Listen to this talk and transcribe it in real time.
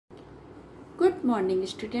Good morning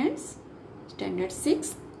students. Standard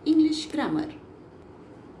 6 English Grammar.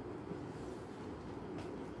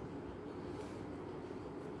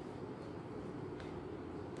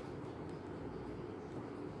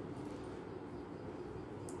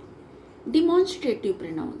 Demonstrative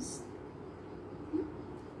pronouns.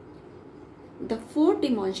 The four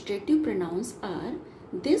demonstrative pronouns are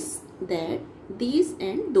this, that, these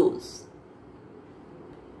and those.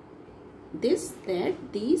 This, that,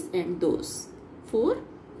 these and those. Four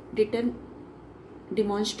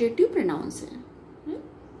demonstrative pronouns हैं.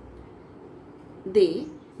 They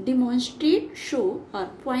demonstrate, show or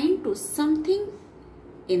point to something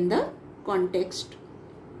in the context.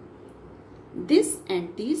 This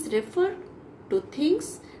and these refer to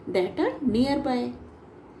things that are nearby,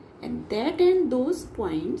 and that and those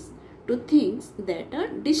points to things that are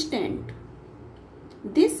distant.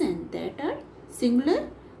 This and that are singular,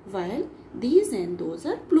 while these and those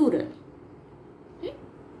are plural.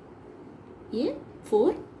 ये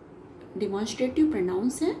four demonstrative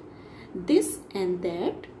pronounce हैं. This and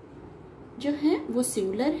that जो है वो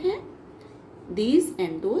singular है, these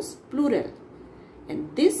and those plural, and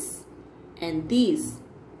this and these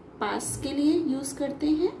पास के लिए use करते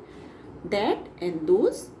हैं, दैट एंड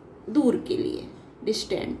दोज दूर के लिए,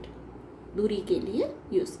 डिस्टेंट दूरी के लिए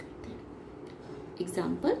यूज करते हैं.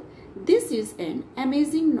 Example, this is an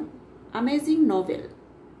amazing novel.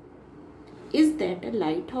 Is that a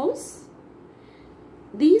light house?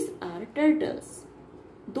 These are turtles.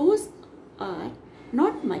 Those are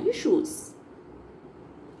not my shoes.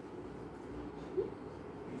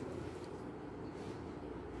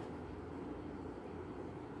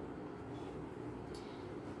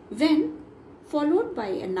 When followed by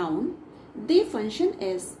a noun, they function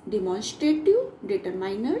as demonstrative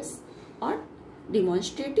determiners or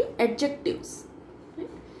demonstrative adjectives.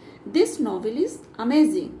 This novel is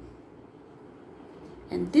amazing.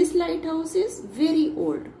 And this lighthouse is very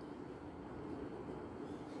old.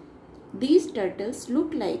 These turtles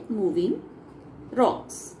look like moving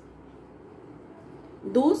rocks.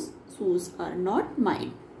 Those shoes are not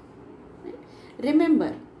mine. Remember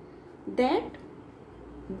that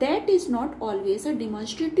is not always a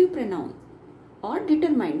demonstrative pronoun or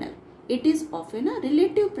determiner. It is often a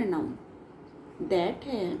relative pronoun. That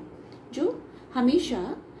है जो हमेशा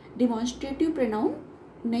demonstrative pronoun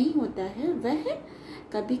नहीं होता है, वह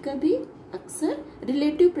कभी कभी अक्सर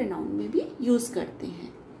रिलेटिव प्रोनाउन में भी यूज करते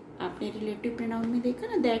हैं. आपने रिलेटिव प्रोनाउन में देखा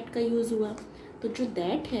ना, दैट का यूज हुआ, तो जो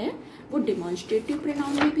दैट है वो डिमॉन्स्ट्रेटिव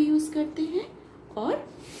प्रोनाउन में भी यूज करते हैं और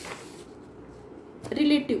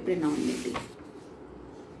रिलेटिव प्रोनाउन में भी.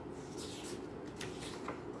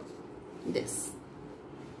 This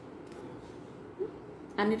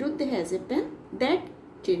Anirudh has a pen that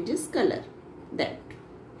changes colour. That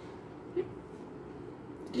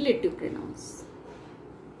relative pronouns.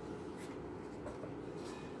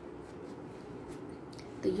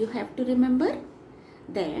 So you have to remember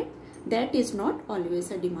that is not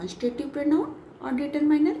always a demonstrative pronoun or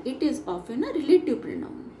determiner. It is often a relative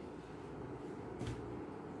pronoun.